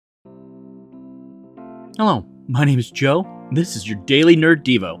Hello, my name is Joe, and this is your Daily Nerd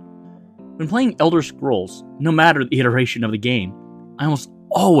Devo. When playing Elder Scrolls, no matter the iteration of the game, I almost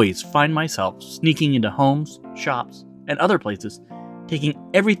always find myself sneaking into homes, shops, and other places, taking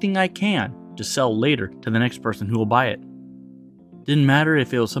everything I can to sell later to the next person who will buy it. Didn't matter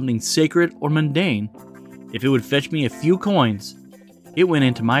if it was something sacred or mundane, if it would fetch me a few coins, it went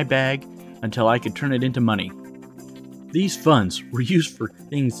into my bag until I could turn it into money. These funds were used for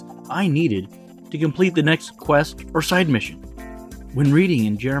things I needed to complete the next quest or side mission. When reading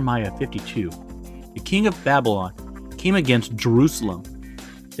in Jeremiah 52, the king of Babylon came against Jerusalem.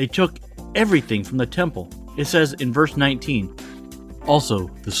 They took everything from the temple. It says in verse 19, also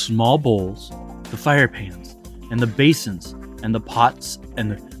the small bowls, the fire pans, and the basins, and the pots,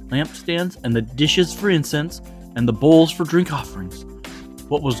 and the lampstands, and the dishes for incense, and the bowls for drink offerings.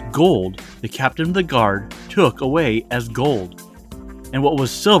 What was gold, the captain of the guard took away as gold, and what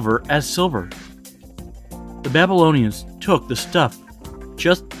was silver as silver. The Babylonians took the stuff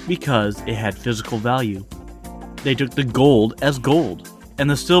just because it had physical value. They took the gold as gold, and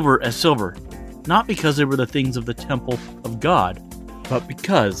the silver as silver, not because they were the things of the temple of God, but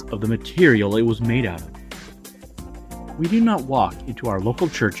because of the material it was made out of. We do not walk into our local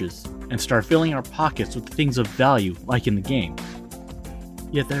churches and start filling our pockets with things of value like in the game.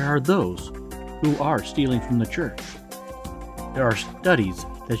 Yet there are those who are stealing from the church. There are studies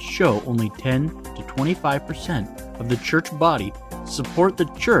that show only 10 to 25% of the church body support the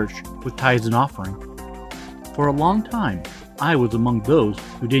church with tithes and offering. For a long time, I was among those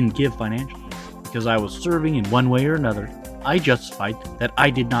who didn't give financially. Because I was serving in one way or another, I justified that I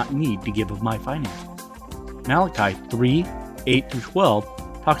did not need to give of my finances. Malachi 3,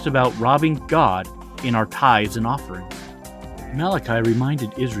 8-12 talks about robbing God in our tithes and offerings. Malachi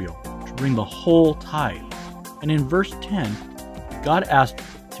reminded Israel to bring the whole tithe, and in verse 10, God asked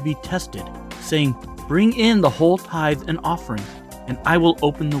to be tested, saying, "Bring in the whole tithe and offering, and I will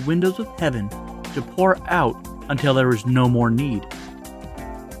open the windows of heaven to pour out until there is no more need."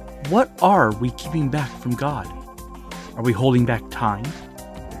 What are we keeping back from God? Are we holding back time?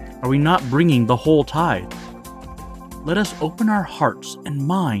 Are we not bringing the whole tithe? Let us open our hearts and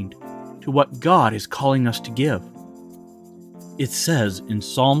mind to what God is calling us to give. It says in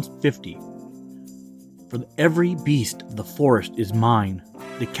Psalms 50, "For every beast of the forest is mine,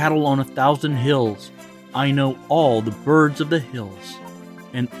 the cattle on 1,000 hills. I know all the birds of the hills,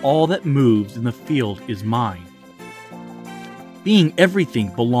 and all that moves in the field is mine." Being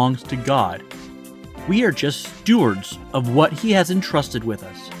everything belongs to God. We are just stewards of what He has entrusted with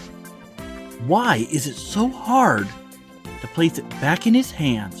us. Why is it so hard to place it back in His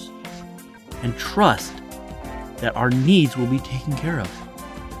hands and trust that our needs will be taken care of?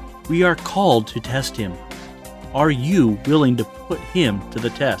 We are called to test Him. Are you willing to put Him to the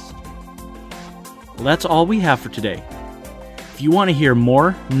test? Well, that's all we have for today. If you want to hear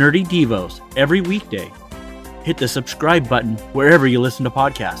more nerdy devos every weekday, hit the subscribe button wherever you listen to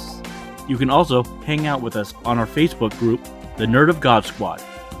podcasts. You can also hang out with us on our Facebook group, the Nerd of God Squad.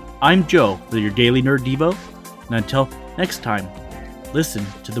 I'm Joe for your Daily Nerd Devo, and until next time, listen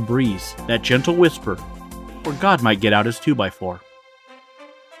to the breeze, that gentle whisper, or God might get out his 2x4.